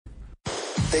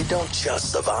They don't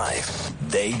just survive,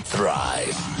 they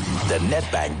thrive. The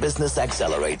Nedbank Business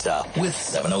Accelerator with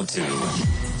 702.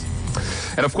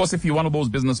 And of course, if you're one of those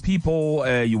business people,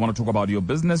 you want to talk about your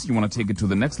business, you want to take it to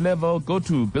the next level, go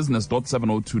to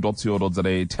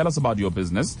business.702.co.za. Tell us about your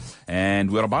business. And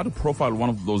we're about to profile one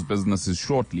of those businesses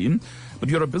shortly. But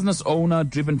you're a business owner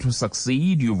driven to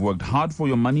succeed. You've worked hard for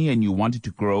your money and you want it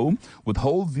to grow. With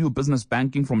Whole View Business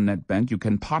Banking from Nedbank, you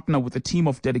can partner with a team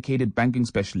of dedicated banking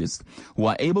specialists who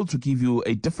are able to give you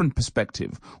a different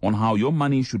perspective on how your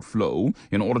money should flow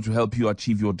in order to help you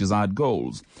achieve your desired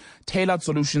goals. Tailored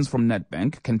solutions from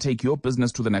Nedbank can take your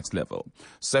business to the next level.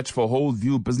 Search for Whole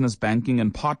View Business Banking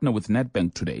and partner with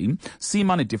Nedbank today. See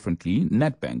money differently.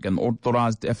 Nedbank, an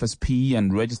authorized FSP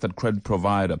and registered credit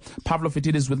provider. Pavlo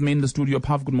Fitid is with me in the studio.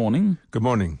 Pav, good morning. Good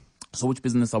morning. So which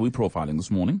business are we profiling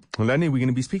this morning? Well, Annie, we're going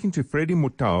to be speaking to Freddy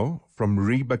Motau from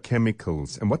Reba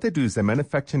Chemicals. And what they do is they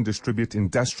manufacture and distribute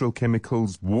industrial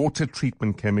chemicals, water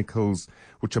treatment chemicals,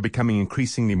 which are becoming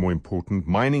increasingly more important,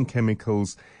 mining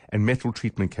chemicals, and metal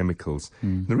treatment chemicals.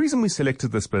 The reason we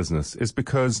selected this business is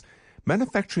because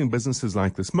manufacturing businesses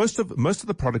like this, most of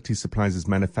the product he supplies is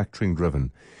manufacturing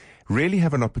driven, really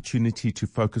have an opportunity to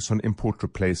focus on import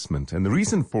replacement. And the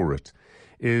reason for it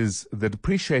is the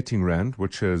depreciating rand,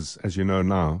 which is, as you know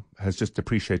now, has just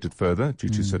depreciated further due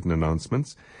to certain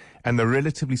announcements, and the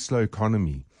relatively slow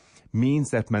economy means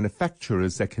that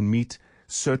manufacturers that can meet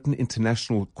certain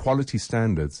international quality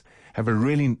standards have a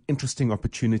really interesting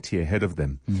opportunity ahead of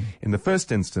them. In the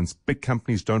first instance, big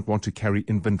companies don't want to carry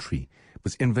inventory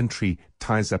because inventory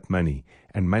ties up money,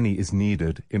 and money is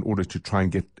needed in order to try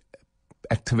and get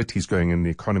activities going in the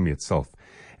economy itself.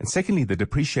 And secondly, the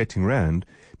depreciating rand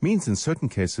means in certain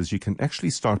cases you can actually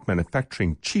start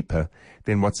manufacturing cheaper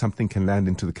than what something can land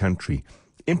into the country.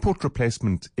 Import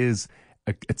replacement it's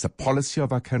a policy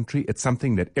of our country. It's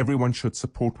something that everyone should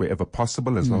support wherever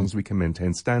possible as long as we can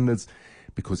maintain standards,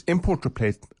 because import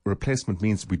replacement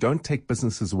means we don't take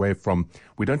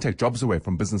jobs away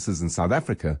from businesses in South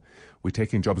Africa. We're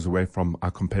taking jobs away from our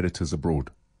competitors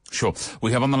abroad. Sure.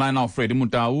 We have on the line now Freddy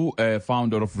Motau,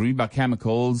 founder of Reba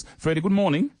Chemicals. Freddy, good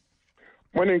morning.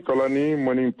 Morning, Kolani.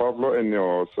 Morning, Pavlo, and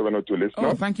your 702 listeners.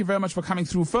 Oh, thank you very much for coming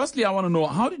through. Firstly, I want to know,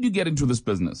 how did you get into this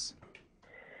business?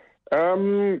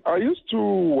 I used to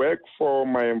work for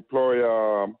my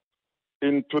employer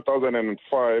in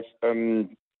 2005,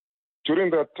 and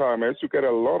during that time, I used to get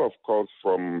a lot of calls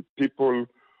from people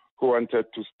who wanted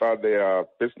to start their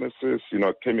businesses,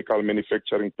 chemical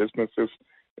manufacturing businesses,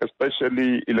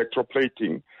 especially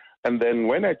electroplating. And then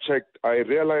when I checked, I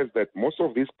realized that most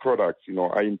of these products,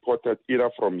 are imported either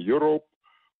from Europe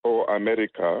or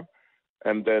America.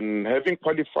 And then having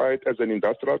qualified as an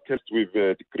industrial chemist with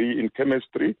a degree in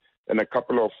chemistry and a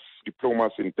couple of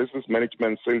diplomas in business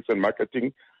management, sales and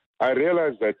marketing, I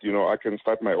realized that, I can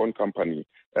start my own company.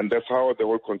 And that's how the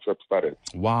whole concept started.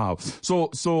 Wow.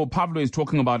 So Pablo is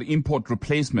talking about import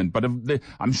replacement, but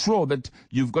I'm sure that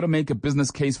you've got to make a business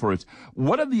case for it.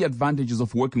 What are the advantages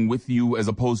of working with you as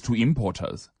opposed to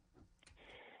importers?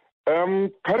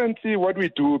 Currently, what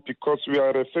we do, because we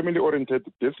are a family-oriented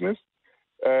business,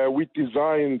 we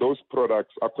design those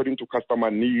products according to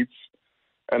customer needs.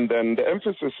 And then the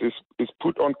emphasis is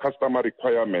put on customer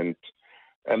requirement.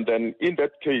 And then in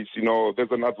that case,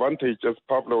 there's an advantage, as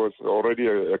Pablo has already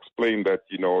explained, that,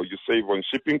 you save on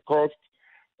shipping costs.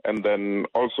 And then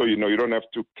also, you don't have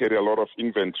to carry a lot of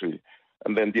inventory.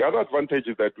 And then the other advantage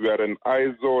is that we are an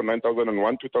ISO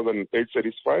 9001-2008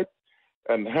 certified,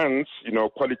 and hence,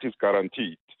 quality is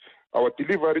guaranteed. Our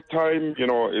delivery time,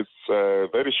 is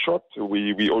very short.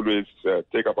 We always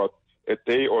take about a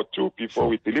day or two before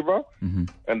we deliver.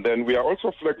 And then we are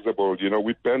also flexible.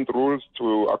 We bend rules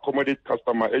to accommodate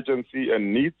customer agency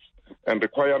and needs and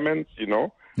requirements,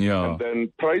 Yeah. And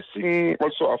then pricing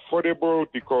also affordable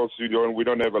because we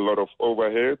don't have a lot of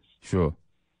overheads. Sure.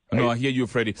 No, I hear you,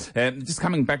 Freddy. Just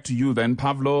coming back to you then,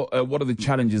 Pavlo, what are the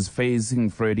challenges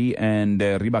facing Freddy and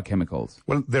Reba Chemicals?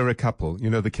 Well, there are a couple.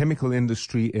 The chemical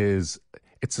industry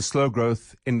it's a slow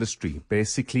growth industry.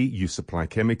 Basically, you supply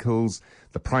chemicals.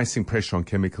 The pricing pressure on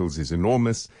chemicals is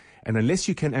enormous. And unless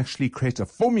you can actually create a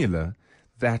formula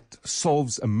that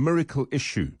solves a miracle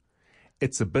issue,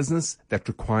 it's a business that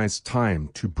requires time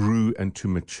to brew and to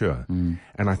mature.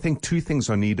 And I think two things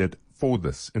are needed for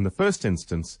this. In the first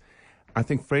instance, I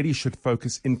think Freddy should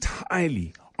focus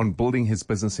entirely on building his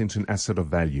business into an asset of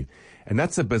value. And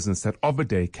that's a business that of a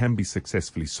day can be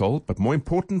successfully sold, but more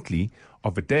importantly,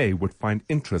 of a day would find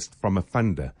interest from a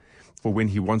funder for when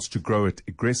he wants to grow it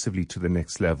aggressively to the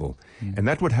next level. And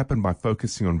that would happen by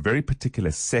focusing on very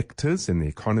particular sectors in the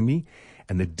economy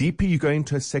And the deeper you go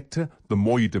into a sector, the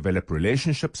more you develop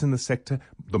relationships in the sector,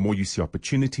 the more you see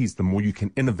opportunities, the more you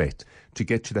can innovate to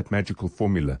get to that magical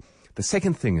formula. The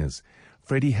second thing is,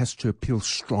 Freddy has to appeal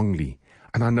strongly.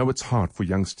 And I know it's hard for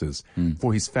youngsters,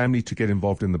 for his family to get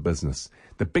involved in the business.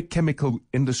 The big chemical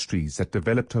industries that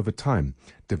developed over time,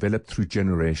 developed through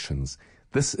generations.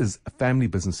 This is a family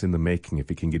business in the making if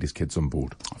he can get his kids on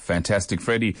board. Fantastic.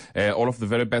 Freddie, all of the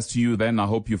very best to you then. I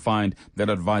hope you find that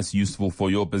advice useful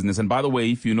for your business. And by the way,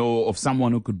 if you know of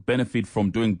someone who could benefit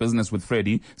from doing business with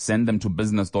Freddie, send them to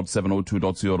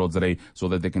business.702.co.za so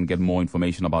that they can get more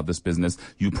information about this business.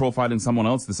 You profiling someone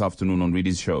else this afternoon on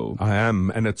Reedy's show. I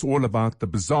am, and it's all about the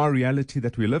bizarre reality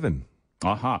that we live in.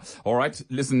 Aha. All right.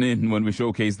 Listen in when we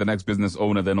showcase the next business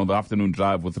owner then on the afternoon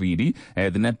drive with Reedy.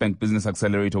 The Nedbank Business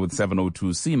Accelerator with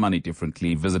 702. See money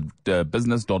differently. Visit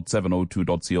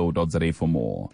business.702.co.za for more.